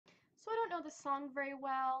know this song very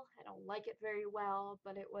well. I don't like it very well,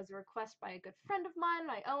 but it was a request by a good friend of mine,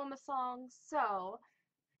 and I owe him a song, so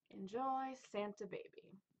enjoy Santa Baby.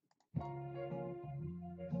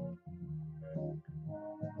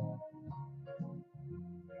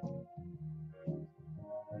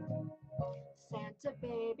 Santa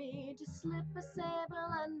baby, just slip a sable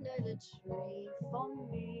under the tree for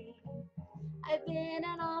me. I've been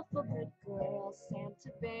an awful good girl,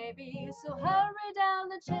 Santa baby, so hurry down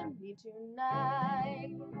the chimney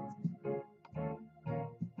tonight.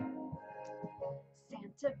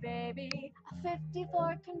 Santa baby, a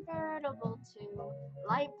 54 convertible to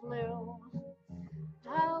light blue.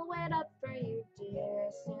 I'll wait up for you,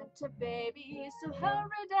 dear Santa baby, so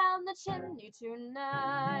hurry down the chimney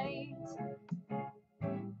tonight.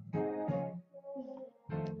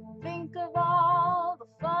 Think of all the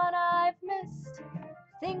fun I've missed.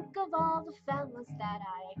 Think of all the fellas that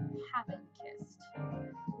I haven't kissed.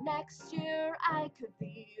 Next year I could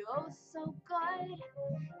be oh so good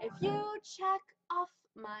if you check off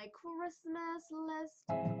my Christmas list.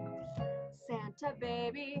 Santa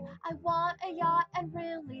baby, I want a yacht, and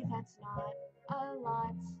really that's not a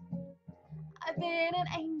lot. I've been an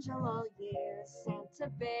angel all year,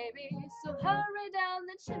 Santa baby, so hurry down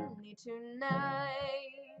the chimney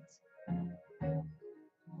tonight.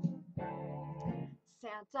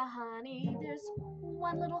 Santa honey, there's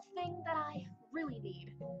one little thing that I really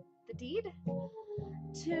need. The deed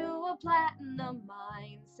to a platinum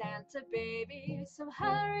mine, Santa baby, so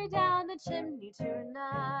hurry down the chimney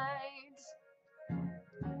tonight.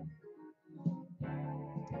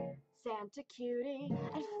 Santa cutie,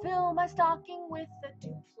 I'd fill my stocking with a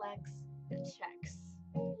duplex checks.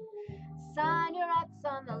 Sign your X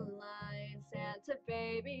on the line, Santa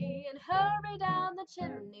baby, and hurry down the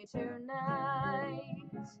chimney tonight.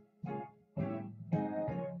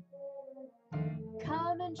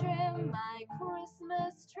 Come and trim my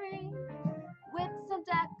Christmas tree with some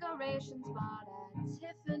decorations bought at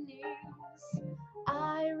Tiffany's.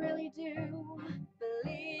 I really do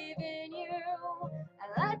believe in you,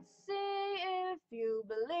 and let's see if you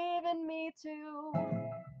believe in me too.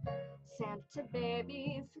 Santa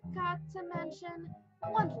baby, forgot to mention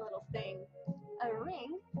one little thing, a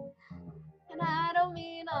ring. And I don't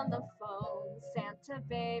mean on the phone, Santa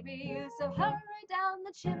baby, so hurry down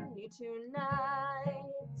the chimney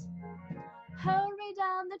tonight. Hurry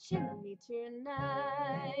down the chimney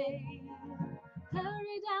tonight.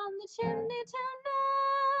 Hurry down the chimney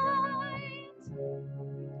tonight.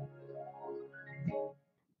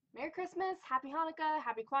 Merry Christmas, Happy Hanukkah,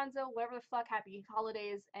 Happy Kwanzaa, whatever the fuck, Happy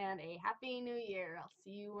Holidays, and a Happy New Year. I'll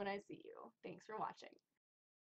see you when I see you. Thanks for watching.